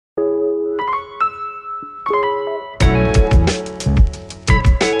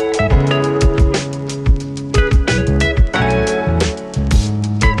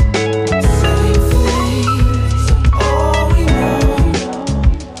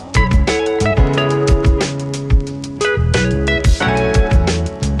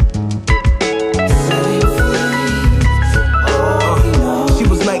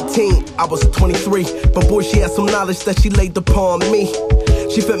I was 23, but boy, she had some knowledge that she laid upon me.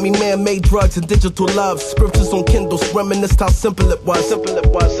 She fed me man-made drugs and digital love. Scriptures on Kindles reminisced how simple it was.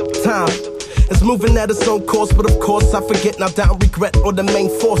 Time is moving at its own course, but of course I forget now. Doubt, regret, or the main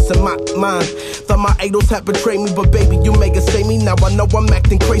force in my mind. Thought my idols had betrayed me, but baby, you may say me. Now I know I'm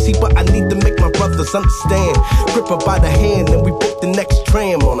acting crazy, but I need to make my brothers understand. Grip her by the hand, and we book the next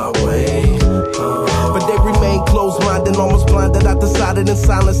tram on our way. But they remain closed-minded, almost blinded. I decided in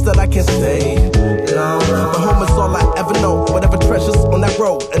silence that I can't stay long. But home is all I ever know. Whatever treasures on that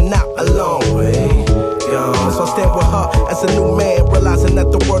road, and not a long way. So I stand with her as a new man, realizing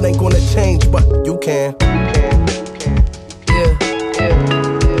that the world ain't gonna change, but you can. Yeah.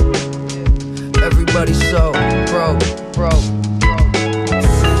 Everybody's so broke.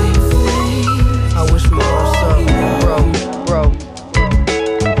 I wish we were so broke.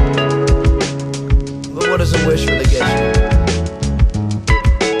 But what does a wish really get you?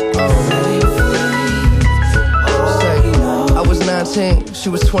 I was 19, she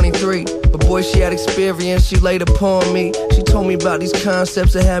was 23. But boy, she had experience, she laid upon me. She told me about these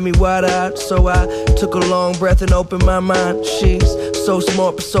concepts that had me wide-eyed. So I took a long breath and opened my mind. She's so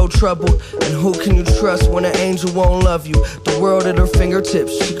smart but so troubled. And who can you trust when an angel won't love you? The world at her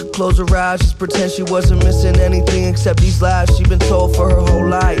fingertips, she could close her eyes, just pretend she wasn't missing anything except these lies she'd been told for her whole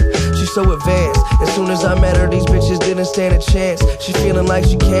life. She's so advanced. As soon as I met her, these bitches didn't stand a chance. She feeling like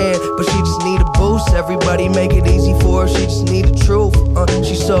she can, but she just need a boost. Everybody make it easy for her, she just need the truth.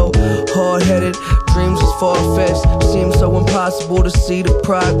 She's so hard-headed, dreams is far-fetched. Seems so impossible to see the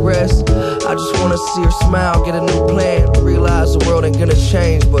progress. I just wanna see her smile, get a new plan. Realize the world ain't gonna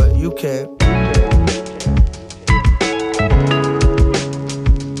change, but you can.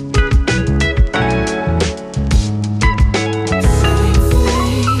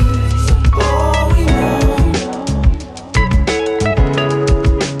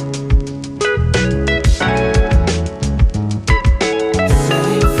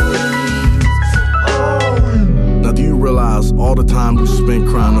 All the time you spent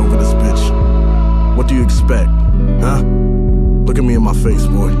crying over this bitch. What do you expect, huh? Look at me in my face,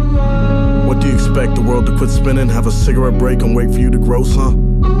 boy. What do you expect, the world to quit spinning, have a cigarette break and wait for you to gross, huh?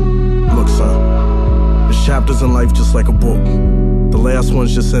 Look, son, there's chapters in life just like a book. The last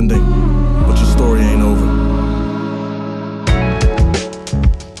one's just ending, but your story ain't over.